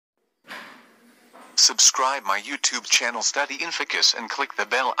Subscribe my YouTube channel Study Infocus and click the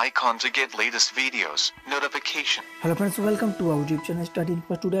bell icon to get latest videos notification. Hello friends, welcome to our YouTube channel Study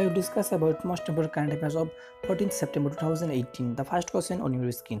Infocus. Today I will discuss about most important current affairs of 14th September 2018. The first question on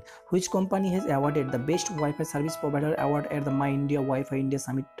your screen: which company has awarded the Best Wi-Fi Service Provider Award at the My India Wi-Fi India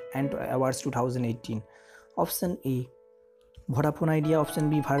Summit and Awards 2018? Option A, Vodafone Idea. Option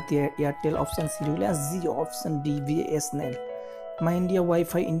B, Bharti Airtel. Option C, Reliance Jio. Option D, BSNL. My India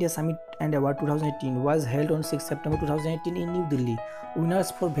Wi-Fi India Summit and Award 2018 was held on 6 September 2018 in New Delhi. Winners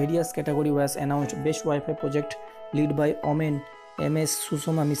for various categories was announced. Best Wi-Fi project led by Omen MS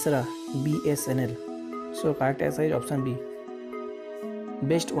Susoma Misra, BSNL. So correct answer is option B.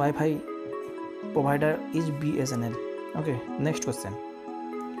 Best Wi-Fi provider is BSNL. Okay, next question.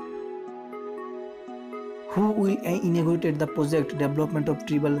 Who will inaugurate the project development of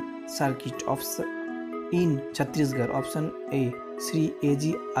tribal circuit in Chhattisgarh? Option A, Sri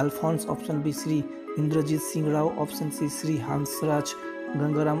A.G. Alphonse. Option B, Sri Indrajit Singh Rao. Option C, Sri Hansraj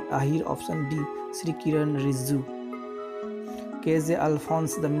Gangaram Ahir. Option D, Sri Kiran Rijiju. K.J.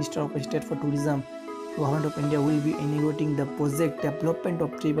 Alphonse, the Minister of State for Tourism, Government of India, will be inaugurating the project development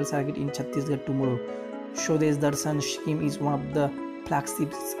of tribal circuit in Chhattisgarh tomorrow. Swadesh Darshan scheme is one of the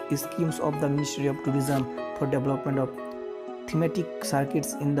flagship schemes of the Ministry of Tourism for development of thematic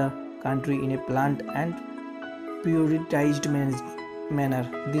circuits in the country in a planned and prioritized manner.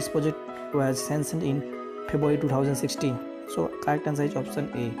 This project was sanctioned in February 2016. So correct answer is option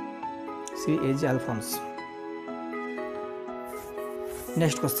A, Sri A.G. Alphonse.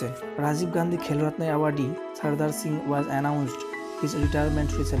 Next question. Rajiv Gandhi Khel Ratna awardee Sardar Singh was announced his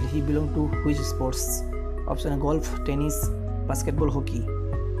retirement recently. He belonged to which sports? Option A, golf, tennis, basketball, hockey.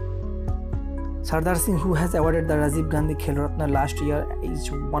 Sardar Singh, who has awarded the Rajiv Gandhi Khel Ratna last year,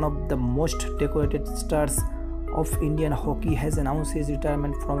 is one of the most decorated stars of Indian hockey, has announced his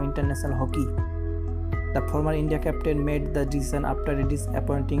retirement from international hockey. The former India captain made the decision after a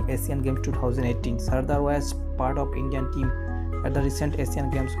disappointing Asian Games 2018. Sardar was part of Indian team at the recent Asian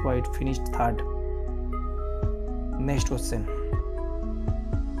Games where it finished third. Next question.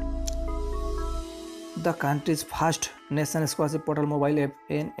 The country's first Nation Scholarship Portal mobile app,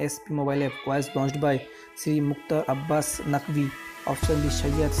 NSP mobile app, was launched by Sri Mukhtar Abbas Naqvi. Option B,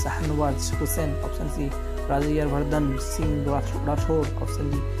 Syed Shahnawaz Hussain. Option C, Rajyavardhan Singh Rathod. Option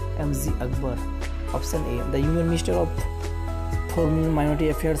D, MZ Akbar. Option A, the Union Minister of Foreign Minority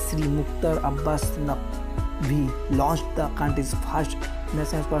Affairs Sri Mukhtar Abbas Naqvi launched the country's first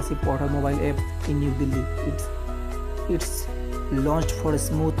National Scholarship Portal mobile app in New Delhi. It's launched for a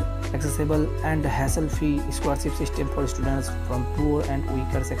smooth, accessible and hassle-free scholarship system for students from poor and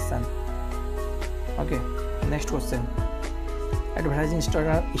weaker section. Okay, next question. Advertising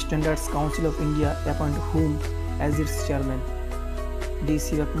Standards Council of India appoint whom as its chairman? D.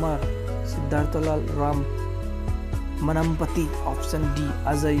 Sivakumar, Siddharthalal Ram Manampati. Option D,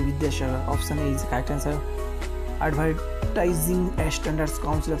 Ajay Vidyashankar. Option A is correct answer. Advertising Standards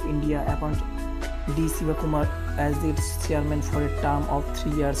Council of India appoint D. Sivakumar as its chairman for a term of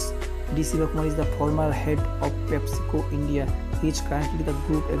 3 years. D. Sivakumar is the former head of PepsiCo India. He is currently the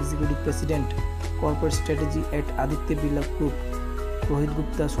Group Executive President, Corporate Strategy at Aditya Birla Group. Rohit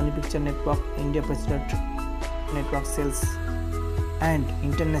Gupta, Sony Picture Network India President, Network Sales and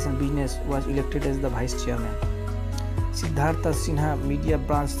International Business, was elected as the Vice Chairman. Siddhartha Sinha, Media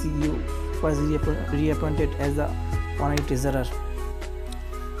Branch CEO, was reappointed as the Honorary Treasurer.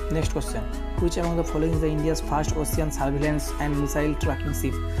 Next question. Which among the following is the India's first ocean surveillance and missile tracking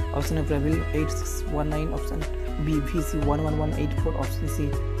ship? Option A, Breville 8619. Option B, VC 11184. Option C,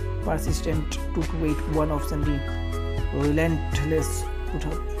 Persistent 2281. Option D, Relentless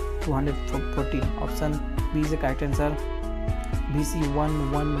 214. Option B is the correct answer. VC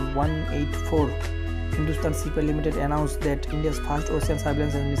 11184. Hindustan Shipyard Limited announced that India's first ocean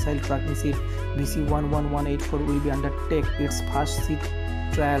surveillance and missile tracking ship VC 11184 will be undertake its first sea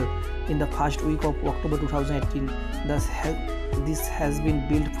trial in the first week of October 2018. This has been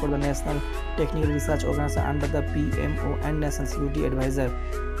built for the National Technical Research Organization under the PMO and National Security Advisor.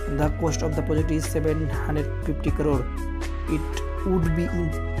 The cost of the project is 750 crore. It would be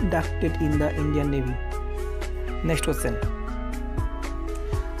inducted in the Indian Navy. Next question.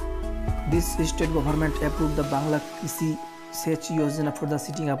 This state government approved the Bangla Kisi Sech Yojana for the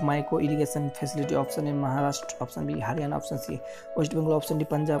setting up micro irrigation facility. Option A, Maharashtra. Option B, Haryana. Option C, West Bengal. Option D,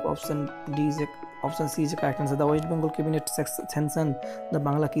 Punjab. Option C is the correct answer. The West Bengal cabinet sanctioned the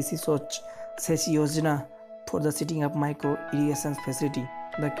Bangla Kisi Sech Yojana for the setting up micro irrigation facility.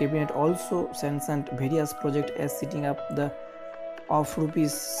 The cabinet also sanctioned various projects as setting up of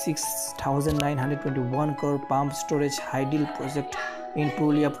rupees 6,921 crore pump storage Hydel project in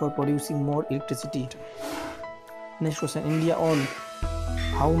Purulia for producing more electricity. Next question, India won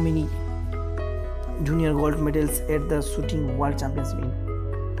how many junior gold medals at the shooting world championship in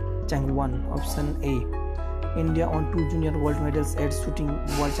Changwon? Option A. India won 2 junior gold medals at shooting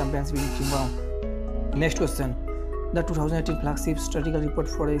world championship in Changwon. Next question, the 2018 flagship strategical report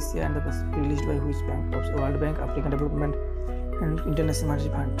for Asia and the Pacific released by which bank? World Bank, African Development and International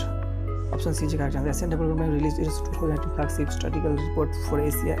Monetary Fund. Option C is correct answer. Asian Development Bank released its 2018 flagship strategical report for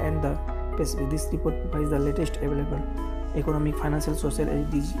Asia and the Pacific. This report provides the latest available economic, financial, social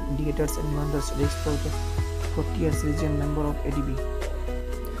indicators and monitors risk for the 40 years region member of ADB.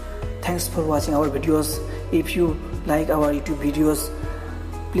 Thanks for watching our videos. If you like our YouTube videos,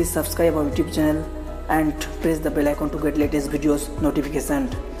 please subscribe our YouTube channel and press the bell icon to get latest videos notification,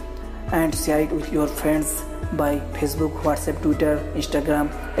 and share it with your friends by Facebook, WhatsApp, Twitter, Instagram,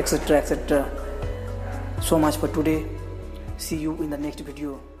 etc. So much for today. See you in the next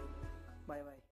video.